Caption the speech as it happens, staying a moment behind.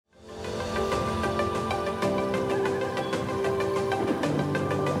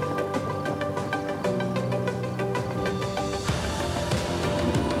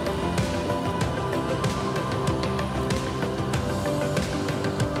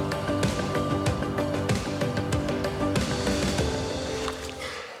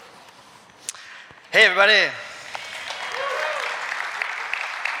Hey, everybody.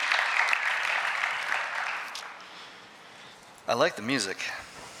 I like the music.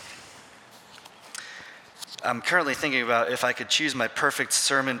 I'm currently thinking about if I could choose my perfect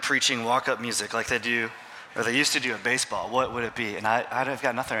sermon preaching walk-up music like they do, or they used to do at baseball, what would it be? And I've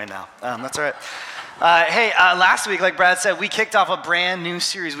got nothing right now. That's all right. Last week, like Brad said, we kicked off a brand new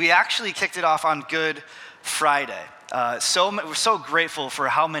series. We actually kicked it off on Good Friday. We're so grateful for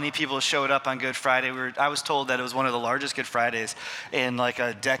how many people showed up on Good Friday. I was told that it was one of the largest Good Fridays in like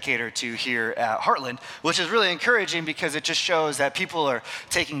a decade or two here at Heartland, which is really encouraging because it just shows that people are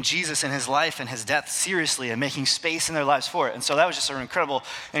taking Jesus and his life and his death seriously and making space in their lives for it. And so that was just an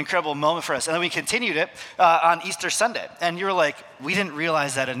incredible moment for us. And then we continued it on Easter Sunday. And you were like, we didn't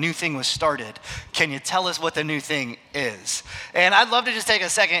realize that a new thing was started. Can you tell us what the new thing is? And I'd love to just take a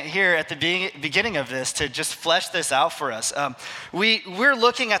second here at the beginning of this to just flesh this out for us. We're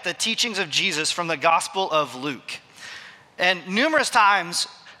looking at the teachings of Jesus from the Gospel of Luke. And numerous times,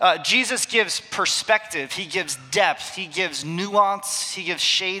 Jesus gives perspective, he gives depth, he gives nuance, he gives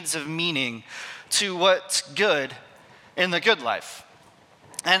shades of meaning to what's good in the good life.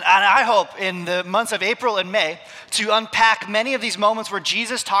 And I hope in the months of April and May to unpack many of these moments where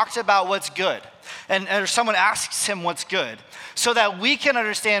Jesus talks about what's good or someone asks him what's good so that we can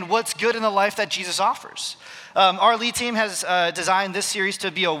understand what's good in the life that Jesus offers. Our lead team has designed this series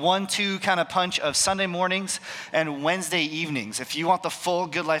to be a 1-2 kind of punch of Sunday mornings and Wednesday evenings. If you want the full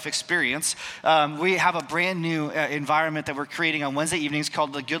Good Life experience, we have a brand new environment that we're creating on Wednesday evenings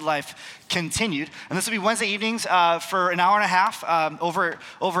called the Good Life Continued. And this will be Wednesday evenings for an hour and a half over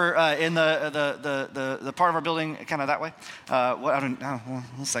in the part of our building kind of that way.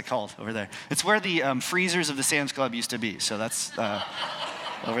 What's that called over there? It's where the freezers of the Sam's Club used to be. So that's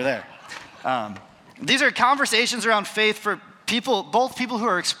over there. These are conversations around faith for both people who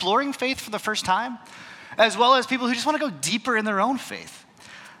are exploring faith for the first time, as well as people who just want to go deeper in their own faith.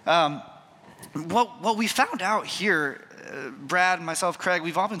 What we found out here, Brad, myself, Craig,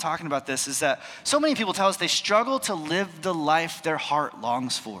 we've all been talking about this, is that so many people tell us they struggle to live the life their heart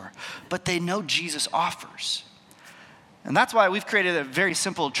longs for, but they know Jesus offers. And that's why we've created a very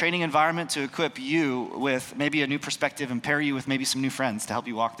simple training environment to equip you with maybe a new perspective and pair you with maybe some new friends to help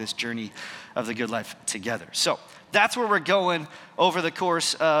you walk this journey of the good life together. So that's where we're going over the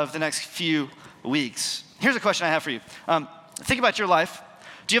course of the next few weeks. Here's a question I have for you. Think about your life.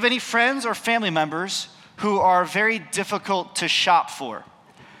 Do you have any friends or family members who are very difficult to shop for?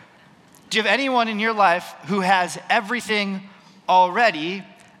 Do you have anyone in your life who has everything already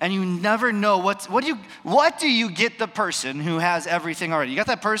and you never know what do you get the person who has everything already? You got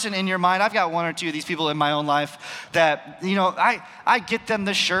that person in your mind? I've got one or two of these people in my own life that, I get them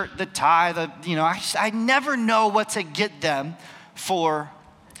the shirt, the tie, I never know what to get them for.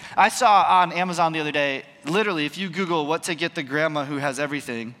 I saw on Amazon the other day, literally, if you Google what to get the grandma who has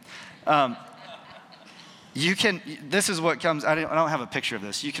everything, this is what comes, I don't have a picture of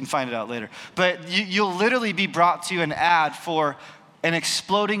this. You can find it out later. But you'll literally be brought to an ad for an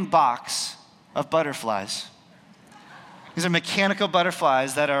exploding box of butterflies. These are mechanical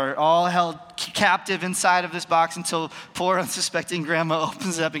butterflies that are all held captive inside of this box until poor unsuspecting grandma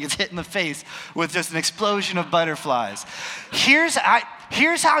opens it up and gets hit in the face with just an explosion of butterflies. Here's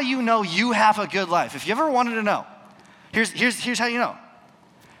how you know you have a good life. If you ever wanted to know, here's how you know.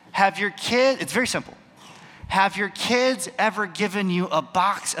 It's very simple. Have your kids ever given you a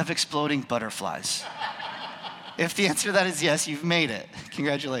box of exploding butterflies? If the answer to that is yes, you've made it.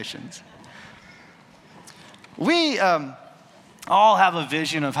 Congratulations. We all have a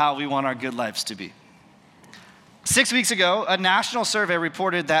vision of how we want our good lives to be. 6 weeks ago, a national survey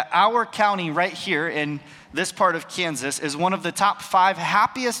reported that our county right here in this part of Kansas is one of the top 5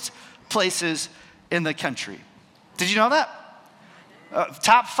 happiest places in the country. Did you know that?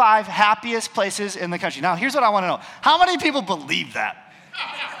 Top 5 happiest places in the country. Now, here's what I want to know. How many people believe that?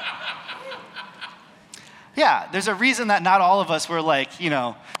 Yeah, there's a reason that not all of us were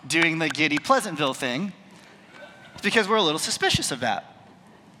doing the giddy Pleasantville thing. It's because we're a little suspicious of that.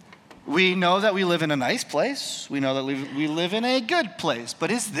 We know that we live in a nice place. We know that we live in a good place.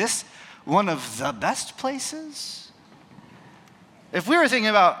 But is this one of the best places? If we were thinking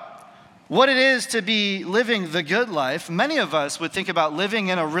about what it is to be living the good life, many of us would think about living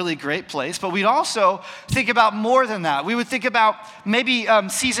in a really great place, but we'd also think about more than that. We would think about maybe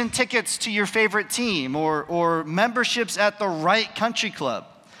season tickets to your favorite team or memberships at the right country club.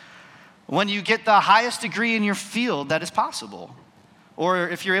 When you get the highest degree in your field that is possible, or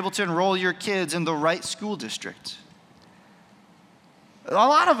if you're able to enroll your kids in the right school district. A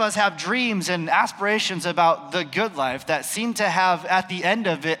lot of us have dreams and aspirations about the good life that seem to have at the end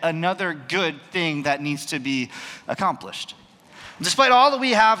of it another good thing that needs to be accomplished. Despite all that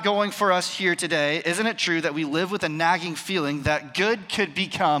we have going for us here today, isn't it true that we live with a nagging feeling that good could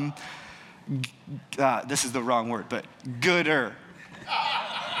become, this is the wrong word, but gooder?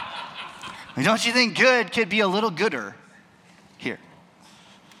 Don't you think good could be a little gooder here?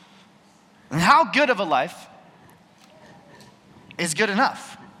 And how good of a life is good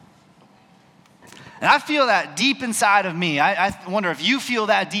enough? And I feel that deep inside of me. I wonder if you feel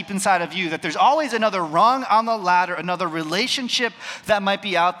that deep inside of you, that there's always another rung on the ladder, another relationship that might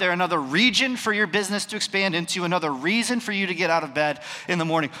be out there, another region for your business to expand into, another reason for you to get out of bed in the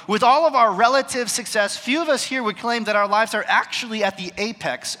morning. With all of our relative success, few of us here would claim that our lives are actually at the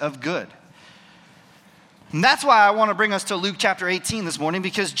apex of good. And that's why I want to bring us to Luke chapter 18 this morning,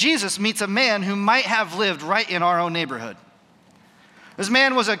 because Jesus meets a man who might have lived right in our own neighborhood. This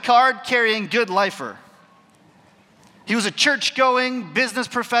man was a card-carrying good lifer. He was a church-going business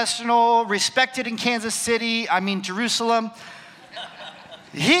professional, respected in Kansas City, Jerusalem.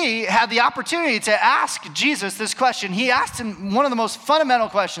 He had the opportunity to ask Jesus this question. He asked him one of the most fundamental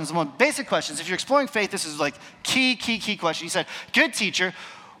questions, the most basic questions. If you're exploring faith, this is like key question. He said, "Good teacher,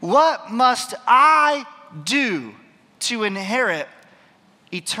 what must I do to inherit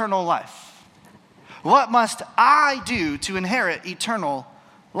eternal life? What must I do to inherit eternal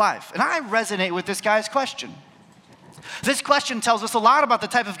life?" And I resonate with this guy's question. This question tells us a lot about the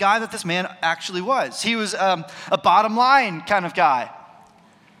type of guy that this man actually was. He was a bottom line kind of guy.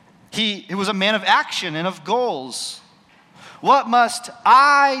 He was a man of action and of goals. What must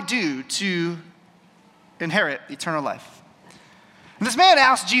I do to inherit eternal life? And this man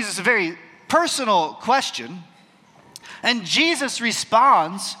asked Jesus a very personal question, and Jesus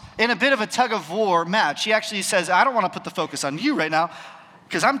responds in a bit of a tug-of-war match. He actually says, "I don't want to put the focus on you right now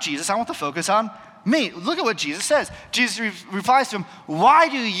because I'm Jesus. I want the focus on me." Look at what Jesus says. Jesus replies to him, "Why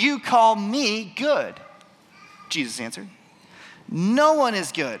do you call me good?" Jesus answered, "No one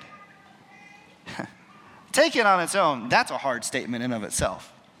is good." Taken on its own, that's a hard statement in of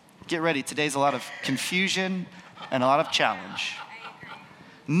itself. Get ready. Today's a lot of confusion and a lot of challenge.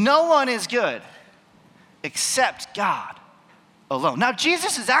 No one is good except God alone. Now,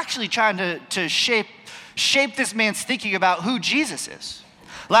 Jesus is actually trying to shape this man's thinking about who Jesus is.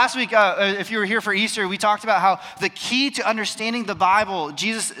 Last week, if you were here for Easter, we talked about how the key to understanding the Bible,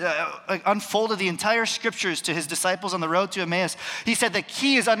 Jesus unfolded the entire scriptures to his disciples on the road to Emmaus. He said the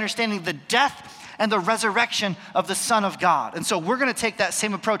key is understanding the death and the resurrection of the Son of God. And so we're going to take that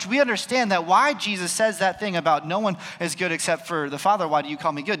same approach. We understand that why Jesus says that thing about no one is good except for the Father. Why do you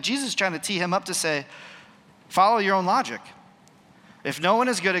call me good? Jesus is trying to tee him up to say, follow your own logic. If no one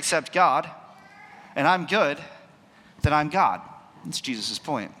is good except God, and I'm good, then I'm God. That's Jesus'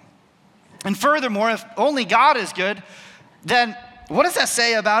 point. And furthermore, if only God is good, then what does that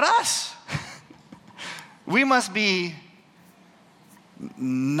say about us? We must be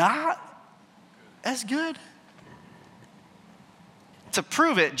not as good. To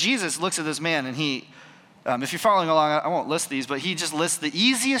prove it, Jesus looks at this man and he, if you're following along, I won't list these, but he just lists the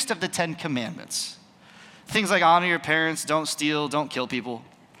easiest of the 10 commandments. Things like honor your parents, don't steal, don't kill people.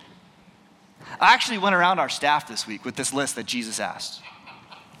 I actually went around our staff this week with this list that Jesus asked.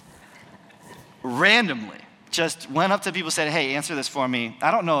 Randomly, just went up to people and said, hey, answer this for me.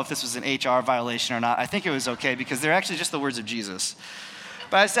 I don't know if this was an HR violation or not. I think it was okay because they're actually just the words of Jesus.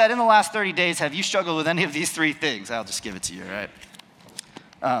 But I said, in the last 30 days, have you struggled with any of these 3 things? I'll just give it to you, right?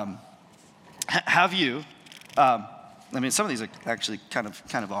 Have you, some of these are actually kind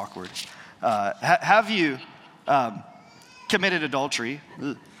of awkward. Have you committed adultery,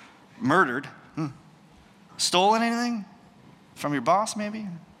 murdered, stolen anything from your boss maybe?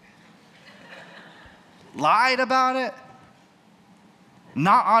 Lied about it?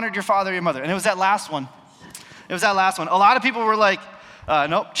 Not honored your father or your mother? And it was that last one. A lot of people were like,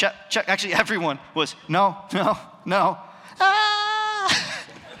 nope, check. Actually, everyone was, no. Ah!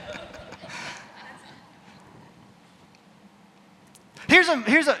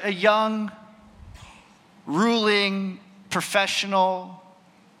 Here's a young, ruling, professional,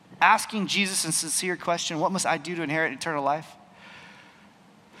 asking Jesus a sincere question, what must I do to inherit eternal life?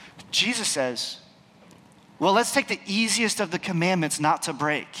 Jesus says, well, let's take the easiest of the commandments not to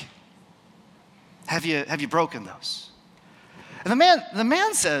break. Have you broken those? And the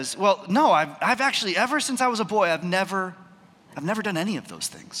man says, well, no, I've actually, ever since I was a boy, I've never done any of those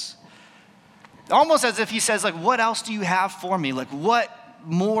things. Almost as if he says, like, what else do you have for me? Like, what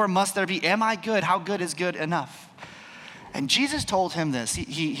more must there be? Am I good? How good is good enough? And Jesus told him this.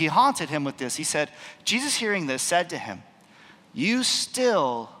 He haunted him with this. He said, Jesus hearing this said to him, you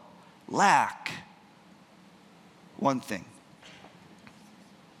still lack one thing.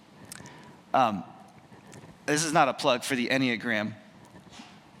 This is not a plug for the Enneagram.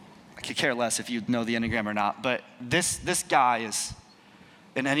 I could care less if you know the Enneagram or not, but this guy is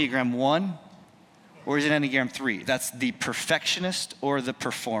an Enneagram 1 or is an Enneagram 3. That's the perfectionist or the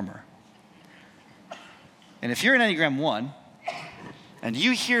performer. And if you're an Enneagram 1 and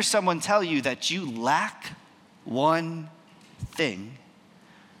you hear someone tell you that you lack one thing,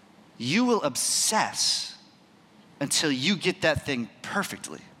 you will obsess until you get that thing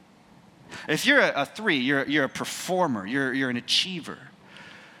perfectly. If you're a 3, you're a performer, you're an achiever,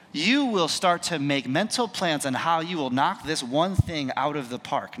 you will start to make mental plans on how you will knock this one thing out of the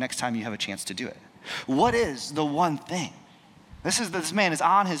park next time you have a chance to do it. What is the one thing? This man is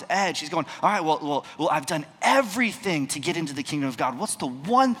on his edge. He's going, all right, well, I've done everything to get into the kingdom of God. What's the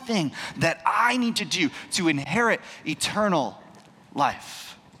one thing that I need to do to inherit eternal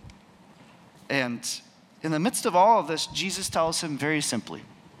life? And in the midst of all of this, Jesus tells him very simply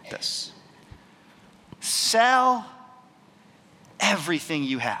this: sell everything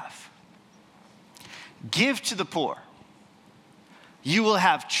you have. Give to the poor. You will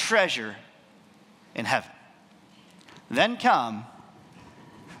have treasure in heaven. Then come,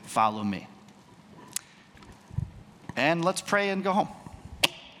 follow me. And let's pray and go home.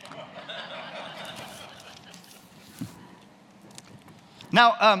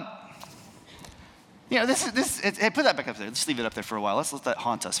 Now, put that back up there. Let's leave it up there for a while. Let's let that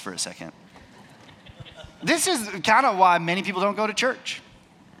haunt us for a second. This is kind of why many people don't go to church.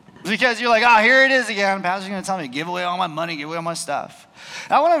 Because you're like, here it is again. Pastor's going to tell me to give away all my money, give away all my stuff.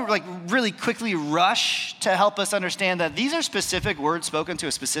 And I want to really quickly rush to help us understand that these are specific words spoken to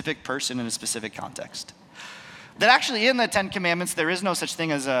a specific person in a specific context. That actually in the 10 Commandments, there is no such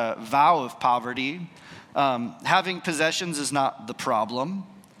thing as a vow of poverty. Having possessions is not the problem.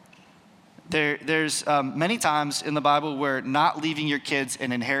 There's many times in the Bible where not leaving your kids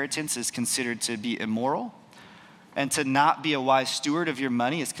an inheritance is considered to be immoral, and to not be a wise steward of your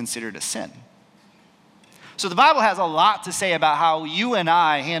money is considered a sin. So the Bible has a lot to say about how you and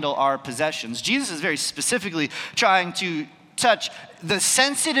I handle our possessions. Jesus is very specifically trying to touch the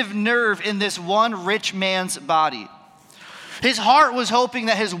sensitive nerve in this one rich man's body. His heart was hoping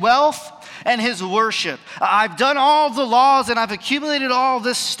that his wealth and his worship, I've done all the laws and I've accumulated all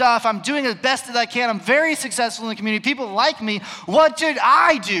this stuff. I'm doing as best as I can. I'm very successful in the community. People like me. What did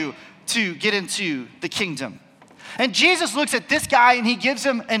I do to get into the kingdom? And Jesus looks at this guy and he gives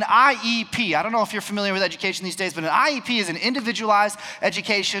him an IEP. I don't know if you're familiar with education these days, but an IEP is an individualized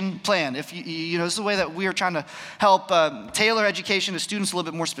education plan. If you know, this is the way that we are trying to help tailor education to students a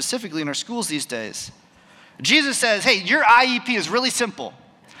little bit more specifically in our schools these days. Jesus says, hey, your IEP is really simple.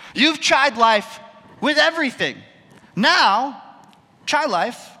 You've tried life with everything. Now, try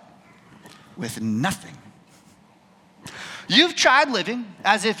life with nothing. You've tried living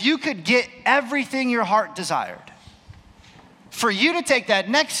as if you could get everything your heart desired. For you to take that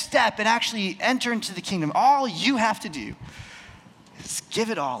next step and actually enter into the kingdom, all you have to do is give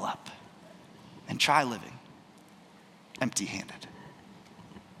it all up and try living empty-handed.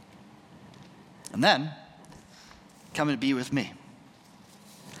 And then come and be with me.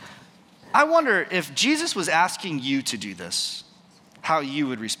 I wonder if Jesus was asking you to do this, how you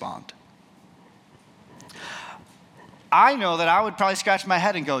would respond. I know that I would probably scratch my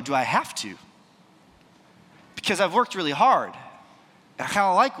head and go, do I have to? Because I've worked really hard. I kind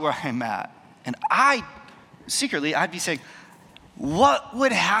of like where I'm at. And secretly, I'd be saying, what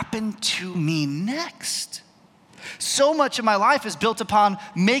would happen to me next? So much of my life is built upon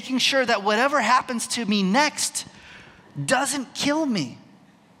making sure that whatever happens to me next doesn't kill me.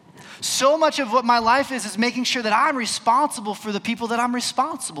 So much of what my life is making sure that I'm responsible for the people that I'm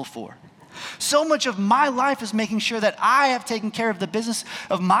responsible for. So much of my life is making sure that I have taken care of the business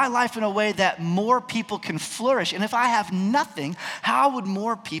of my life in a way that more people can flourish. And if I have nothing, how would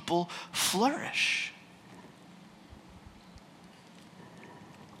more people flourish?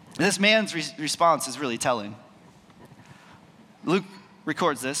 This man's response is really telling. Luke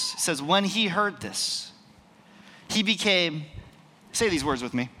records this. It says, when he heard this, he became, say these words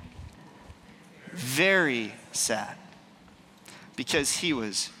with me, very sad, because he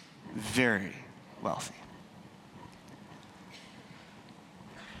was very wealthy.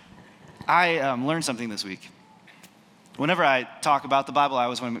 I learned something this week. Whenever I talk about the Bible, I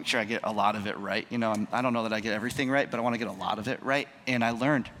always want to make sure I get a lot of it right. You know, I don't know that I get everything right, but I want to get a lot of it right. And I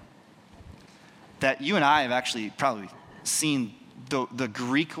learned that you and I have actually probably seen the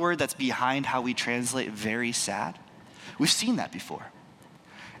Greek word that's behind how we translate very sad. We've seen that before.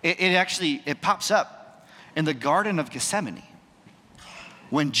 It pops up in the Garden of Gethsemane.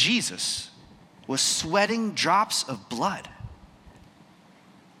 when Jesus was sweating drops of blood.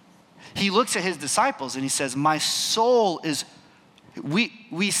 He looks at his disciples and he says, my soul is,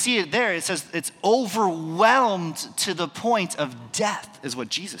 we see it there. It says it's overwhelmed to the point of death, is what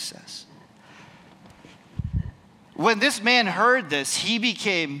Jesus says. When this man heard this, he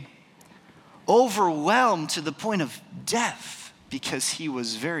became overwhelmed to the point of death because he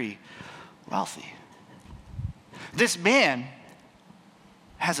was very wealthy. This man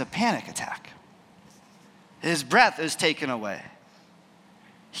has a panic attack. His breath is taken away.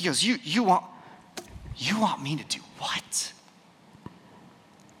 He goes, you want me to do what?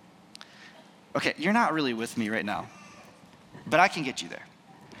 Okay, you're not really with me right now, but I can get you there.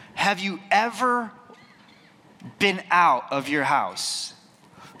 Have you ever been out of your house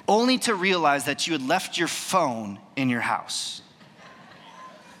only to realize that you had left your phone in your house?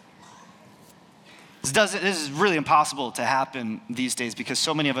 This is really impossible to happen these days because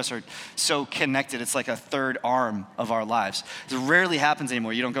so many of us are so connected. It's like a third arm of our lives. It rarely happens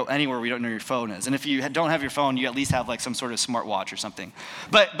anymore. You don't go anywhere where you don't know your phone is. And if you don't have your phone, you at least have like some sort of smartwatch or something.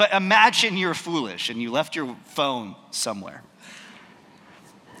 But imagine you're foolish and you left your phone somewhere.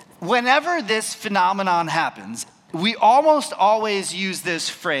 Whenever this phenomenon happens, we almost always use this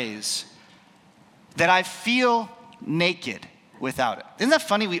phrase that I feel naked without it. Isn't that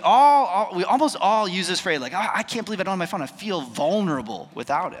funny? We almost all use this phrase like, oh, I can't believe I don't have my phone. I feel vulnerable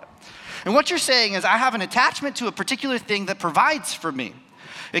without it. And what you're saying is I have an attachment to a particular thing that provides for me.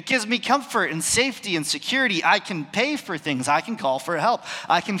 It gives me comfort and safety and security. I can pay for things. I can call for help.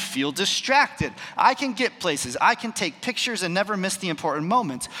 I can feel distracted. I can get places. I can take pictures and never miss the important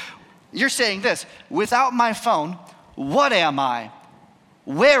moments. You're saying this, without my phone, what am I?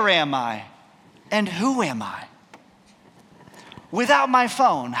 Where am I? And who am I? Without my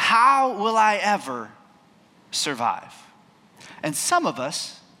phone, how will I ever survive? And some of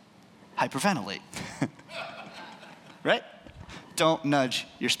us hyperventilate, right? Don't nudge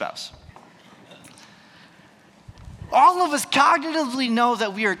your spouse. All of us cognitively know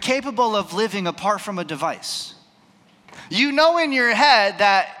that we are capable of living apart from a device. You know in your head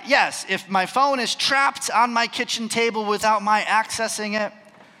that, yes, if my phone is trapped on my kitchen table without my accessing it,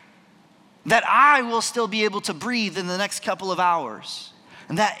 that I will still be able to breathe in the next couple of hours,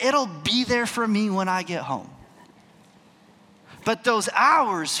 and that it'll be there for me when I get home. But those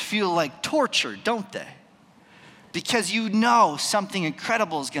hours feel like torture, don't they? Because you know something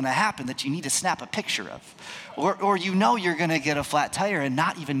incredible is going to happen that you need to snap a picture of. Or you know you're going to get a flat tire and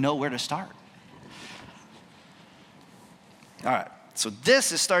not even know where to start. All right, so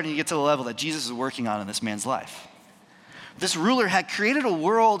this is starting to get to the level that Jesus is working on in this man's life. This ruler had created a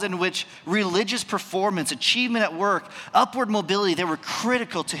world in which religious performance, achievement at work, upward mobility, they were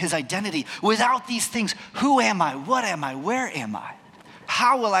critical to his identity. Without these things, who am I? What am I? Where am I?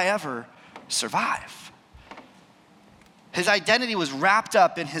 How will I ever survive? His identity was wrapped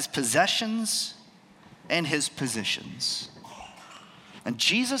up in his possessions and his positions. And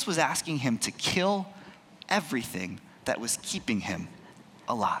Jesus was asking him to kill everything that was keeping him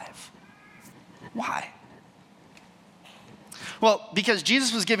alive. Why? Well, because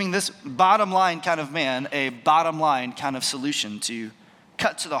Jesus was giving this bottom line kind of man a bottom line kind of solution to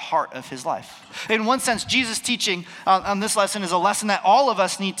cut to the heart of his life. In one sense, Jesus' teaching on this lesson is a lesson that all of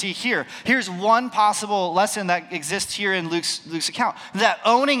us need to hear. Here's one possible lesson that exists here in Luke's account, that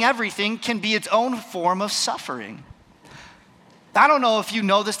owning everything can be its own form of suffering. I don't know if you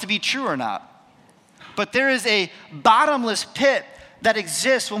know this to be true or not, but there is a bottomless pit that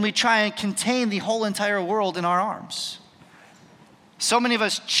exists when we try and contain the whole entire world in our arms. So many of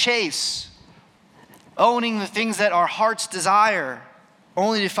us chase owning the things that our hearts desire,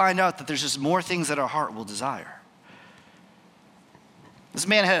 only to find out that there's just more things that our heart will desire. This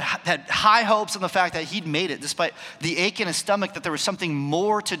man had high hopes on the fact that he'd made it, despite the ache in his stomach that there was something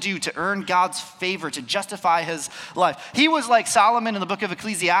more to do to earn God's favor, to justify his life. He was like Solomon in the book of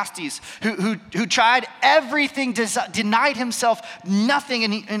Ecclesiastes, who tried everything, denied himself nothing,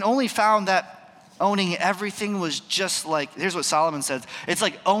 and only found that owning everything was just like, here's what Solomon says, it's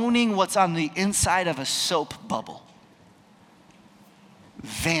like owning what's on the inside of a soap bubble.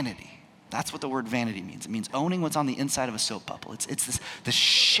 Vanity. That's what the word vanity means. It means owning what's on the inside of a soap bubble. It's the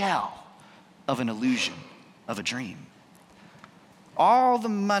shell of an illusion, of a dream. All the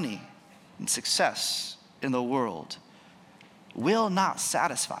money and success in the world will not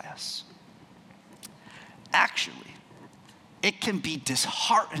satisfy us. Actually, it can be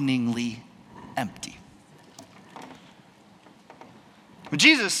dishearteningly empty. When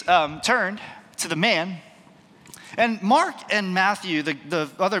Jesus turned to the man, And Mark and Matthew, the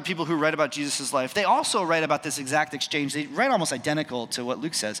other people who write about Jesus' life, they also write about this exact exchange. They write almost identical to what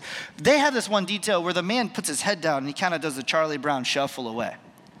Luke says. They have this one detail where the man puts his head down and he kind of does the Charlie Brown shuffle away.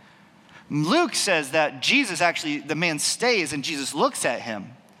 Luke says that Jesus actually, the man stays and Jesus looks at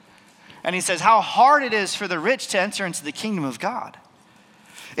him. And he says how hard it is for the rich to enter into the kingdom of God.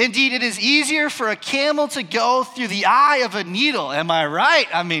 Indeed, it is easier for a camel to go through the eye of a needle. Am I right?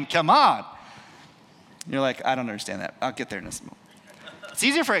 I mean, come on. You're like, I don't understand that. I'll get there in a moment. It's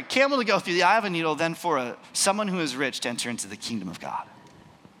easier for a camel to go through the eye of a needle than for someone who is rich to enter into the kingdom of God.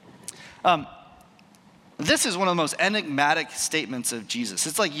 This is one of the most enigmatic statements of Jesus.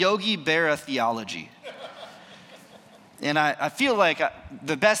 It's like Yogi Berra theology. And I feel like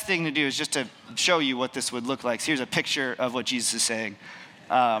the best thing to do is just to show you what this would look like. So here's a picture of what Jesus is saying.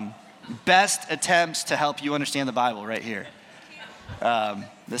 Best attempts to help you understand the Bible right here.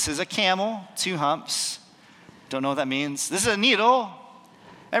 This is a camel, 2 humps. Don't know what that means. This is a needle.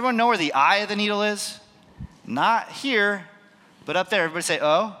 Everyone know where the eye of the needle is? Not here, but up there. Everybody say,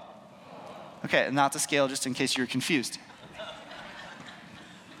 oh. Okay, not the scale, just in case you were confused.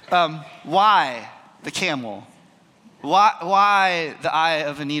 Why the camel? Why the eye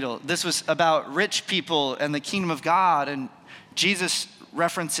of a needle? This was about rich people and the kingdom of God, and Jesus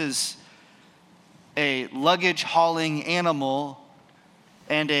references a luggage hauling animal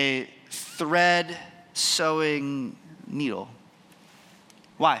and a thread sewing needle.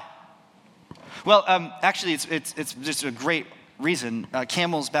 Why? Well, actually, it's just a great reason.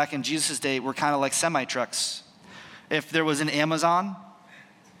 Camels back in Jesus' day were kind of like semi-trucks. If there was an Amazon,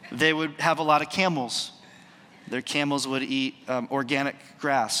 they would have a lot of camels. Their camels would eat organic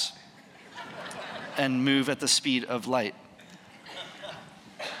grass and move at the speed of light.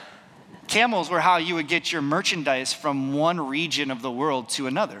 Camels were how you would get your merchandise from one region of the world to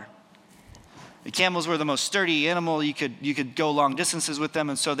another. The camels were the most sturdy animal. You could go long distances with them,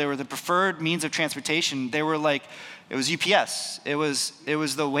 and so they were the preferred means of transportation. They were like, it was UPS. It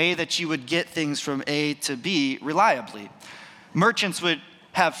was the way that you would get things from A to B reliably. Merchants would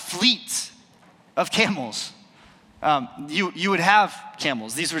have fleets of camels. You would have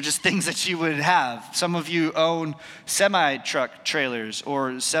camels. These were just things that you would have. Some of you own semi-truck trailers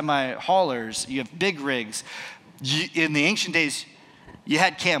or semi-haulers. You have big rigs. In the ancient days, you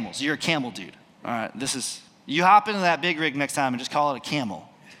had camels. You're a camel dude. All right, you hop into that big rig next time and just call it a camel.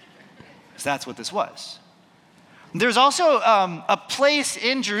 Because that's what this was. There's also a place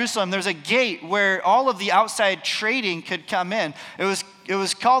in Jerusalem, there's a gate where all of the outside trading could come in. It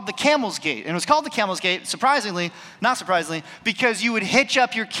was called the Camel's Gate. And it was called the Camel's Gate, surprisingly, not surprisingly, because you would hitch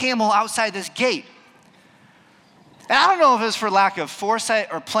up your camel outside this gate. And I don't know if it was for lack of foresight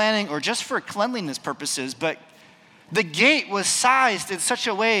or planning or just for cleanliness purposes, but the gate was sized in such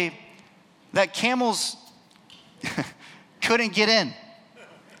a way that camels couldn't get in.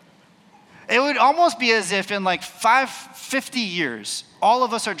 It would almost be as if in like 50 years, all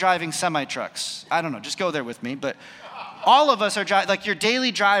of us are driving semi-trucks. I don't know, just go there with me. But all of us are driving, like your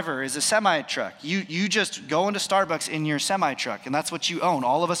daily driver is a semi-truck. You just go into Starbucks in your semi-truck, and that's what you own.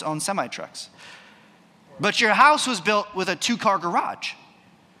 All of us own semi-trucks. But your house was built with a 2-car garage.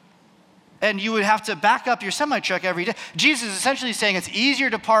 And you would have to back up your semi-truck every day. Jesus is essentially saying it's easier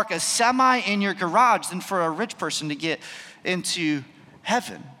to park a semi in your garage than for a rich person to get into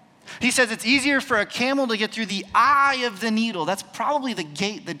heaven. He says it's easier for a camel to get through the eye of the needle. That's probably the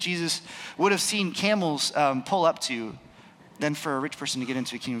gate that Jesus would have seen camels pull up to than for a rich person to get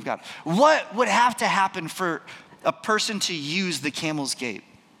into the kingdom of God. What would have to happen for a person to use the camel's gate?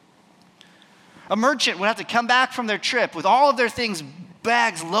 A merchant would have to come back from their trip with all of their things,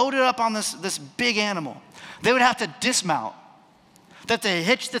 bags loaded up on this big animal. They would have to dismount. They have to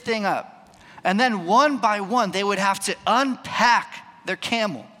hitch the thing up. And then one by one, they would have to unpack their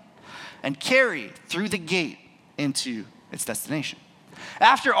camel and carry through the gate into its destination.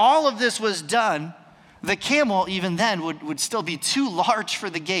 After all of this was done, the camel even then would still be too large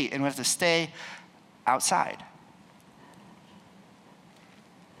for the gate and would have to stay outside.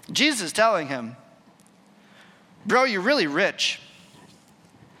 Jesus is telling him, bro, you're really rich.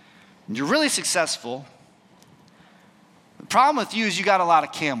 You're really successful. The problem with you is you got a lot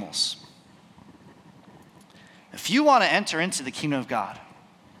of camels. If you want to enter into the kingdom of God,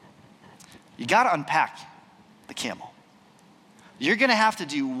 you got to unpack the camel. You're going to have to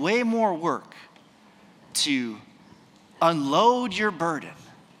do way more work to unload your burden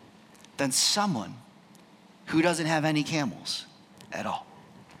than someone who doesn't have any camels at all.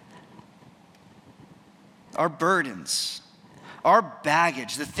 Our burdens, our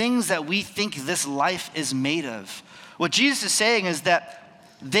baggage, the things that we think this life is made of. What Jesus is saying is that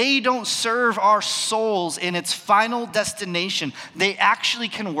they don't serve our souls in its final destination. They actually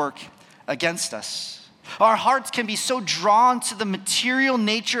can work against us. Our hearts can be so drawn to the material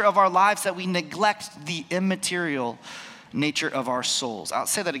nature of our lives that we neglect the immaterial nature of our souls. I'll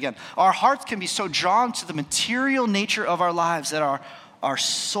say that again. Our hearts can be so drawn to the material nature of our lives that our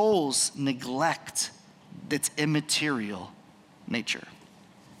souls neglect its immaterial nature.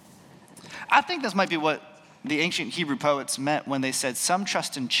 I think this might be what the ancient Hebrew poets meant when they said, some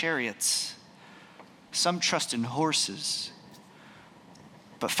trust in chariots, some trust in horses,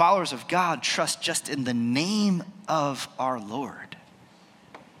 but followers of God trust just in the name of our Lord.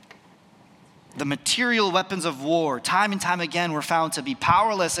 The material weapons of war, time and time again, were found to be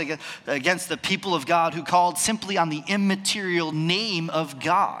powerless against the people of God who called simply on the immaterial name of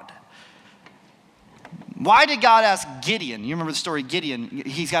God. Why did God ask Gideon? You remember the story, Gideon.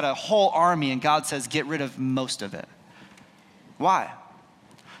 He's got a whole army, and God says, get rid of most of it. Why?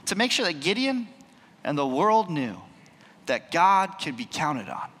 To make sure that Gideon and the world knew that God could be counted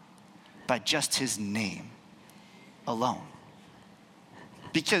on by just his name alone.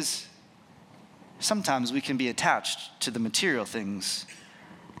 Because sometimes we can be attached to the material things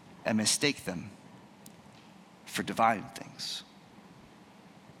and mistake them for divine things.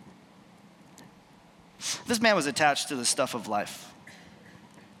 This man was attached to the stuff of life.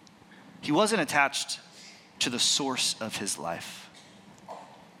 He wasn't attached to the source of his life,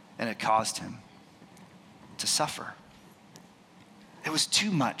 and it caused him to suffer. It was too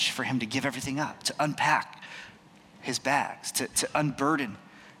much for him to give everything up, to unpack his bags, to unburden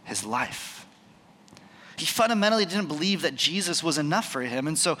his life. He fundamentally didn't believe that Jesus was enough for him,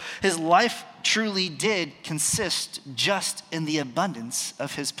 and so his life truly did consist just in the abundance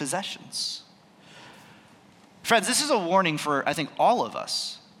of his possessions. Friends, this is a warning for, I think, all of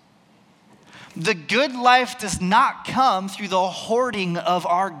us. The good life does not come through the hoarding of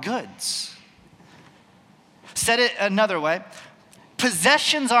our goods. Said it another way,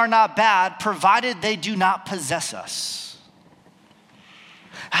 possessions are not bad provided they do not possess us.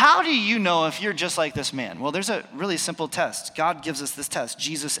 How do you know if you're just like this man? Well, there's a really simple test. God gives us this test.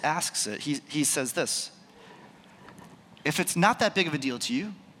 Jesus asks it. He says this: if it's not that big of a deal to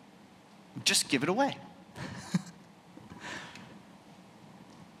you, just give it away.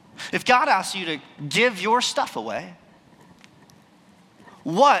 If God asks you to give your stuff away,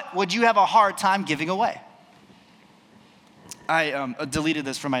 what would you have a hard time giving away? I deleted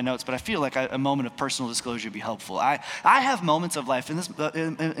this from my notes, but I feel like a moment of personal disclosure would be helpful. I have moments of life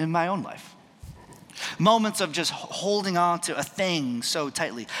in my own life. Moments of just holding on to a thing so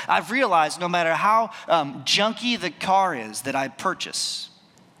tightly. I've realized no matter how junky the car is that I purchase,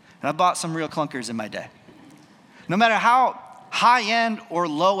 and I bought some real clunkers in my day, no matter how high-end or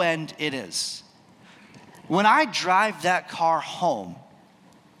low-end it is, when I drive that car home,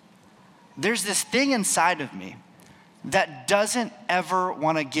 there's this thing inside of me that doesn't ever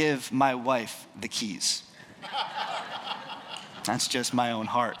want to give my wife the keys. That's just my own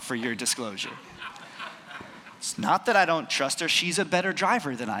heart for your disclosure. It's not that I don't trust her. She's a better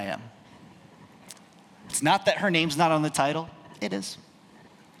driver than I am. It's not that her name's not on the title. It is.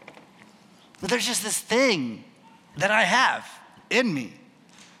 But there's just this thing that I have in me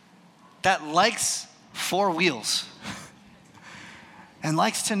that likes four wheels and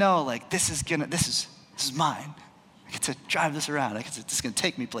likes to know, like, this is mine. I get to drive this around. This is going to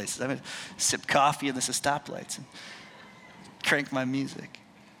take me places. I'm going to sip coffee at the stoplights and crank my music.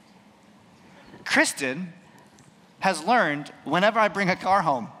 Kristen has learned, whenever I bring a car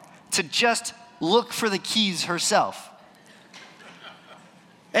home, to just look for the keys herself.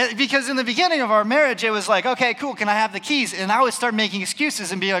 Because in the beginning of our marriage, it was like, okay, cool, can I have the keys? And I would start making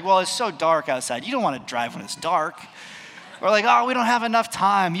excuses and be like, well, it's so dark outside. You don't want to drive when it's dark. Or like, oh, we don't have enough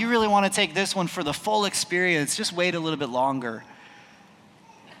time. You really want to take this one for the full experience. Just wait a little bit longer.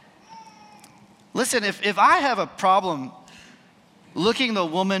 Listen, if I have a problem looking the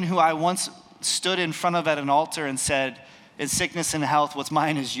woman who I once stood in front of at an altar and said, in sickness and health, what's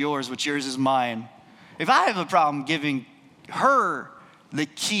mine is yours, what's yours is mine. If I have a problem giving her the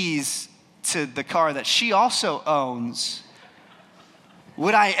keys to the car that she also owns,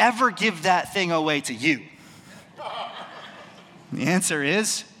 would I ever give that thing away to you? The answer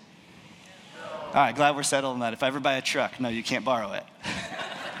is, all right, glad we're settled on that. If I ever buy a truck, no, you can't borrow it.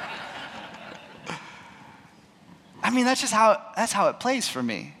 I mean, that's how it plays for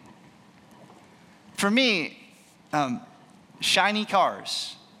me. For me, shiny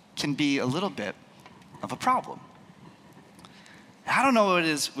cars can be a little bit of a problem. I don't know what it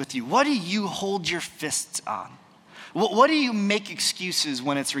is with you. What do you hold your fists on? What do you make excuses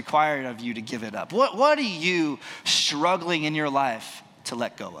when it's required of you to give it up? What are you struggling in your life to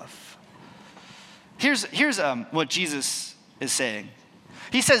let go of. Here's what Jesus is saying.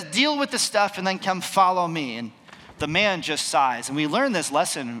 He says, deal with the stuff and then come follow me. And the man just sighs. And we learn this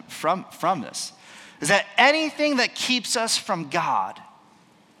lesson from this, is that anything that keeps us from God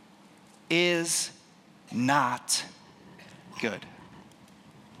is not good.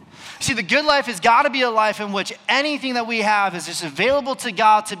 See, the good life has got to be a life in which anything that we have is just available to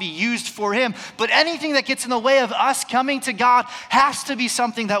God to be used for him. But anything that gets in the way of us coming to God has to be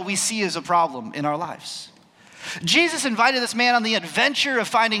something that we see as a problem in our lives. Jesus invited this man on the adventure of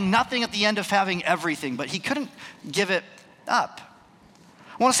finding nothing at the end of having everything, but he couldn't give it up.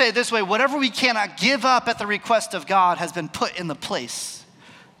 I want to say it this way: whatever we cannot give up at the request of God has been put in the place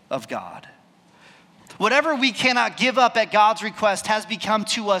of God. Whatever we cannot give up at God's request has become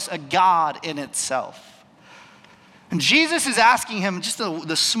to us a God in itself. And Jesus is asking him just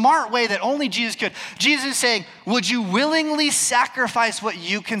the smart way that only Jesus could. Jesus is saying, would you willingly sacrifice what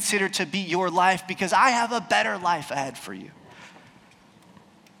you consider to be your life because I have a better life ahead for you?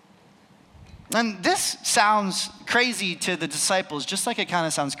 And this sounds crazy to the disciples, just like it kind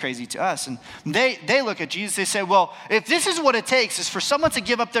of sounds crazy to us. And they look at Jesus, they say, well, if this is what it takes is for someone to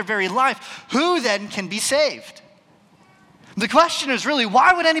give up their very life, who then can be saved? The question is really,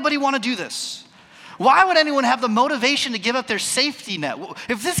 why would anybody want to do this? Why would anyone have the motivation to give up their safety net?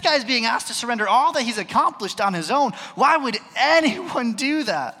 If this guy's being asked to surrender all that he's accomplished on his own, why would anyone do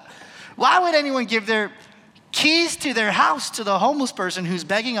that? Why would anyone give their keys to their house to the homeless person who's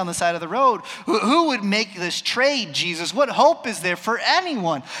begging on the side of the road? Who would make this trade, Jesus? What hope is there for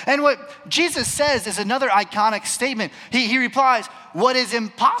anyone? And what Jesus says is another iconic statement. He replies, what is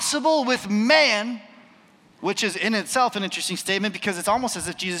impossible with man, which is in itself an interesting statement because it's almost as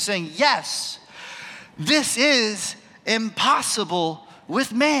if Jesus is saying, yes, this is impossible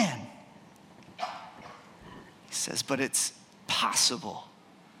with man. He says, but it's possible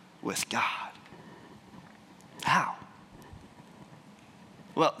with God. How?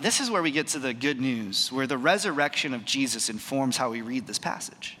 Well, this is where we get to the good news, where the resurrection of Jesus informs how we read this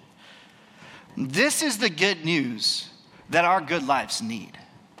passage. This is the good news that our good lives need.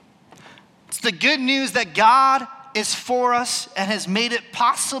 It's the good news that God is for us and has made it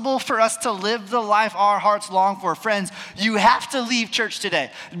possible for us to live the life our hearts long for. Friends, you have to leave church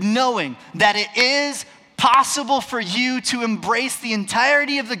today knowing that it is possible for you to embrace the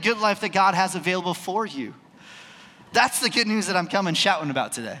entirety of the good life that God has available for you. That's the good news that I'm coming shouting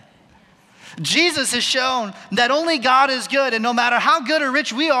about today. Jesus has shown that only God is good, and no matter how good or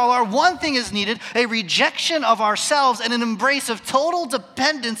rich we all are, one thing is needed: a rejection of ourselves and an embrace of total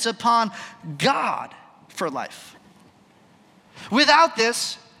dependence upon God for life. Without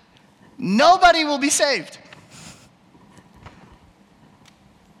this, nobody will be saved.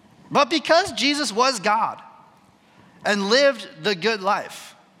 But because Jesus was God and lived the good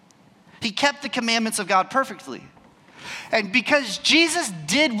life, he kept the commandments of God perfectly. And because Jesus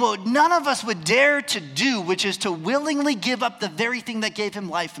did what none of us would dare to do, which is to willingly give up the very thing that gave him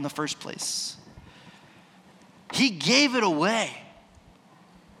life in the first place. He gave it away.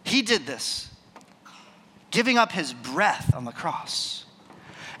 He did this, giving up his breath on the cross.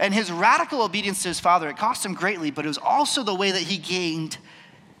 And his radical obedience to his Father, it cost him greatly, but it was also the way that he gained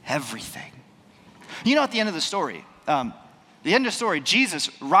everything. You know, at the end of the story,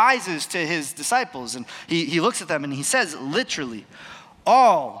 Jesus rises to his disciples and he looks at them and he says literally,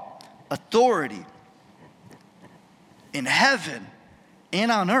 all authority in heaven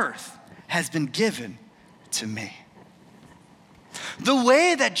and on earth has been given to me. The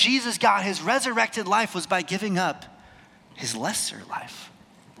way that Jesus got his resurrected life was by giving up his lesser life,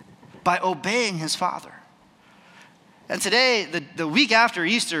 by obeying his Father. And today, the week after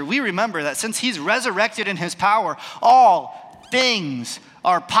Easter, we remember that since he's resurrected in his power, all things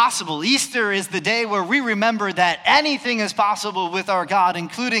are possible. Easter is the day where we remember that anything is possible with our God,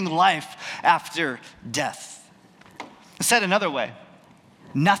 including life after death. Said another way,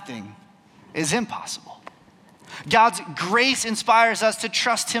 nothing is impossible. God's grace inspires us to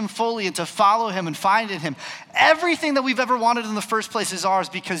trust him fully and to follow him and find in him. Everything that we've ever wanted in the first place is ours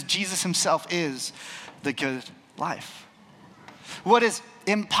because Jesus himself is the good life. What is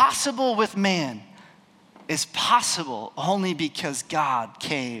impossible with man is possible only because God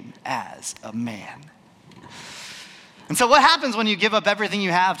came as a man. And so what happens when you give up everything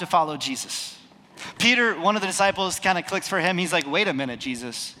you have to follow Jesus? Peter, one of the disciples, kind of clicks for him. He's like, wait a minute,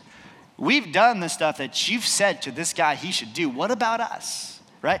 Jesus. We've done the stuff that you've said to this guy he should do. What about us?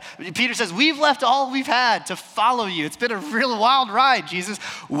 Right? Peter says, we've left all we've had to follow you. It's been a real wild ride, Jesus.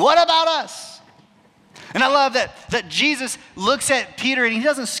 What about us? And I love that Jesus looks at Peter and he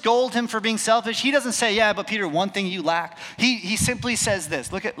doesn't scold him for being selfish. He doesn't say, yeah, but Peter, one thing you lack. He simply says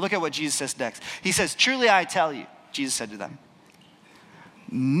this. Look at what Jesus says next. He says, truly I tell you, Jesus said to them,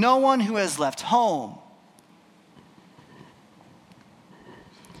 no one who has left home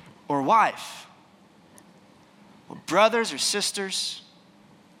or wife or brothers or sisters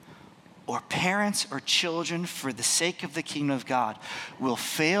or parents or children for the sake of the kingdom of God will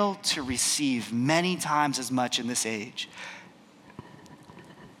fail to receive many times as much in this age,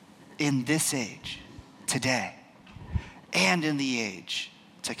 today, and in the age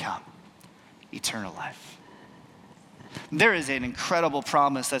to come, eternal life. There is an incredible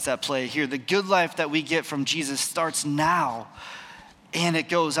promise that's at play here. The good life that we get from Jesus starts now, and it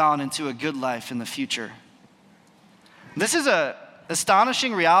goes on into a good life in the future. This is an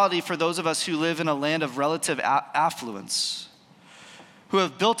astonishing reality for those of us who live in a land of relative affluence, who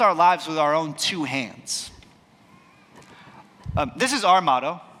have built our lives with our own two hands. This is our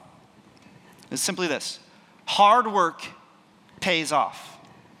motto. It's simply this: hard work pays off.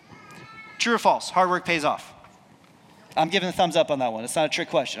 True or false? Hard work pays off. I'm giving a thumbs up on that one. It's not a trick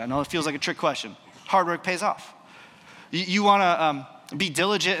question. I know it feels like a trick question. Hard work pays off. You want to be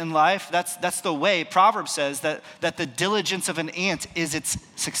diligent in life? That's the way. Proverbs says that the diligence of an ant is its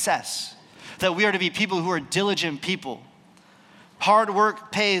success. That we are to be people who are diligent people. Hard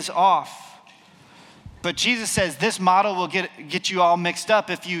work pays off. But Jesus says this model will get you all mixed up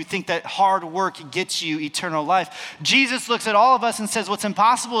if you think that hard work gets you eternal life. Jesus looks at all of us and says what's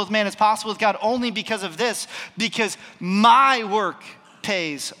impossible with man is possible with God only because of this, because my work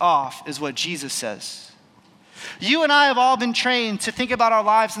pays off, is what Jesus says. You and I have all been trained to think about our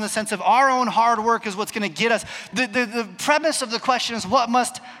lives in the sense of our own hard work is what's going to get us. The premise of the question is, what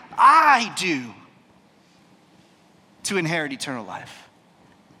must I do to inherit eternal life?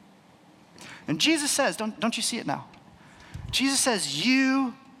 And Jesus says, don't you see it now? Jesus says,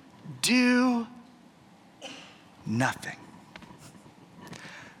 you do nothing.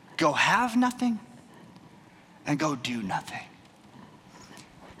 Go have nothing and go do nothing.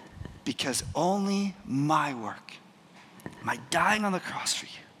 Because only my work, my dying on the cross for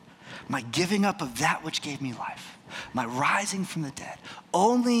you, my giving up of that which gave me life, my rising from the dead,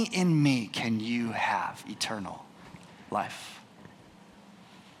 only in me can you have eternal life.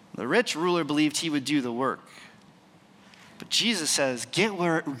 The rich ruler believed he would do the work. But Jesus says, get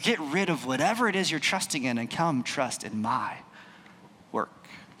rid of whatever it is you're trusting in and come trust in my work.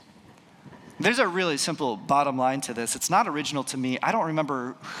 There's a really simple bottom line to this. It's not original to me. I don't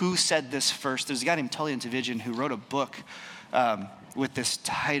remember who said this first. There's a guy named Tullian Tchividjian who wrote a book with this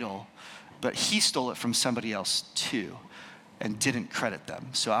title, but he stole it from somebody else too and didn't credit them.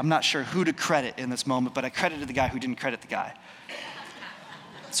 So I'm not sure who to credit in this moment, but I credited the guy who didn't credit the guy.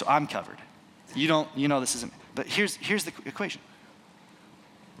 So I'm covered. You know this isn't. But here's the equation.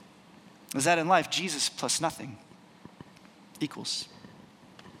 Is that in life, Jesus plus nothing equals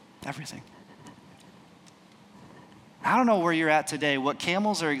everything. I don't know where you're at today, what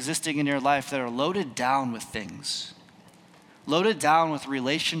camels are existing in your life that are loaded down with things. Loaded down with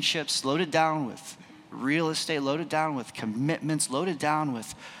relationships, loaded down with real estate, loaded down with commitments, loaded down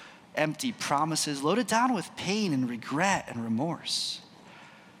with empty promises, loaded down with pain and regret and remorse.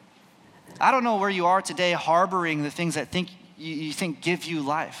 I don't know where you are today harboring the things that you think give you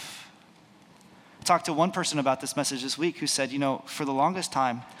life. I talked to one person about this message this week who said, for the longest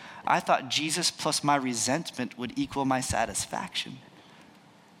time, I thought Jesus plus my resentment would equal my satisfaction.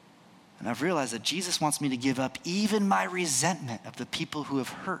 And I've realized that Jesus wants me to give up even my resentment of the people who have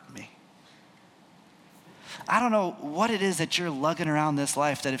hurt me. I don't know what it is that you're lugging around this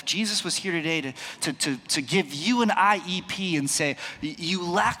life, that if Jesus was here today to give you an IEP and say, you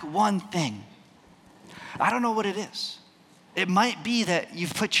lack one thing, I don't know what it is. It might be that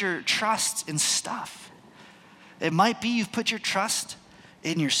you've put your trust in stuff. It might be you've put your trust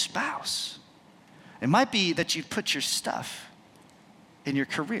in your spouse. It might be that you've put your stuff in your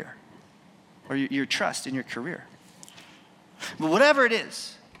career, or your trust in your career. But whatever it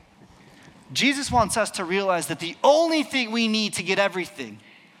is, Jesus wants us to realize that the only thing we need to get everything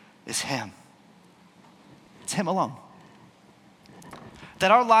is him. It's him alone.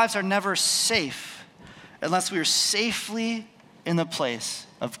 That our lives are never safe unless we are safely in the place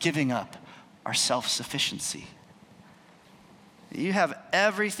of giving up our self-sufficiency. You have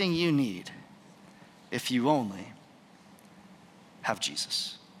everything you need if you only have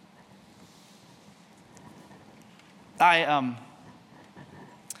Jesus. I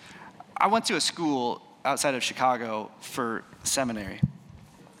went to a school outside of Chicago for seminary.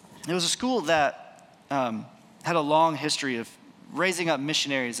 It was a school that had a long history of raising up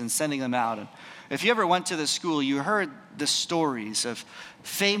missionaries and sending them out. if you ever went to the school, you heard the stories of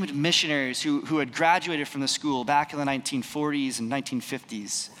famed missionaries who had graduated from the school back in the 1940s and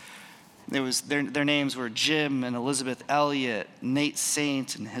 1950s. Their names were Jim and Elizabeth Elliott, Nate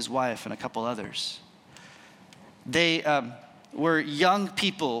Saint and his wife, and a couple others. They were young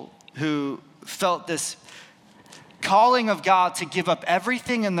people who felt this calling of God to give up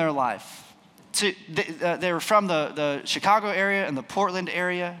everything in their life. They were from the Chicago area and the Portland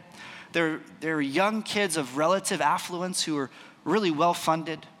area. They were young kids of relative affluence who were really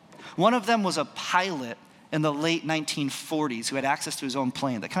well-funded. One of them was a pilot in the late 1940s who had access to his own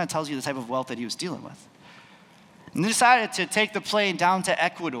plane. That kind of tells you the type of wealth that he was dealing with. And they decided to take the plane down to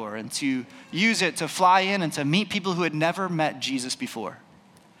Ecuador and to use it to fly in and to meet people who had never met Jesus before.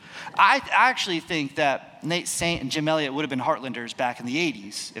 I actually think that Nate Saint and Jim Elliott would have been Heartlanders back in the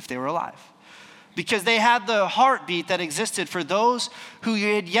 80s if they were alive, because they had the heartbeat that existed for those who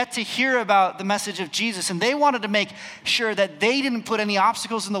had yet to hear about the message of Jesus. And they wanted to make sure that they didn't put any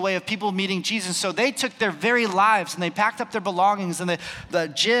obstacles in the way of people meeting Jesus. So they took their very lives and they packed up their belongings. And the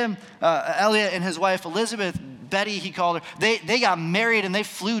Jim Elliott and his wife, Elizabeth, Betty, he called her, they got married and they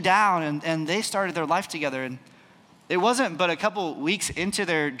flew down and they started their life together. And it wasn't but a couple weeks into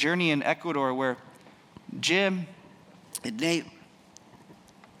their journey in Ecuador where Jim and Nate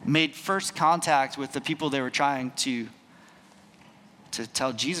made first contact with the people they were trying to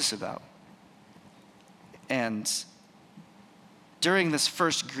tell Jesus about. And during this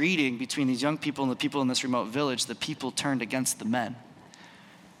first greeting between these young people and the people in this remote village, the people turned against the men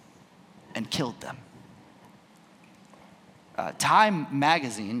and killed them. Time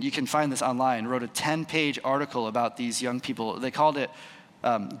magazine, you can find this online, wrote a 10-page article about these young people. They called it,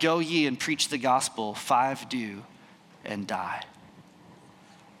 Go Ye and Preach the Gospel, 5 Do and Die.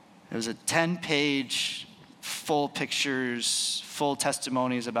 It was a 10-page, full pictures, full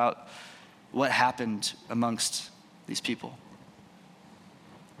testimonies about what happened amongst these people.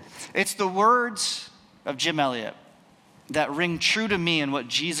 It's the words of Jim Elliott that ring true to me in what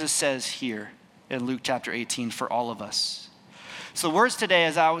Jesus says here in Luke chapter 18 for all of us. So the words today,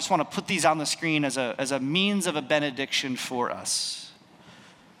 as I just want to put these on the screen as a means of a benediction for us,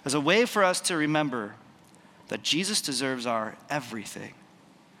 as a way for us to remember that Jesus deserves our everything.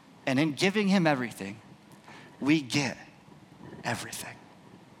 And in giving him everything, we get everything.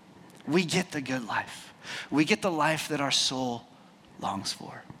 We get the good life. We get the life that our soul longs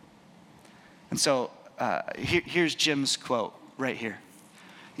for. And so here's Jim's quote right here.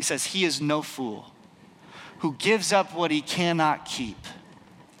 He says, "He is no fool who gives up what he cannot keep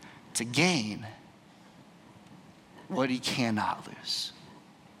to gain what he cannot lose."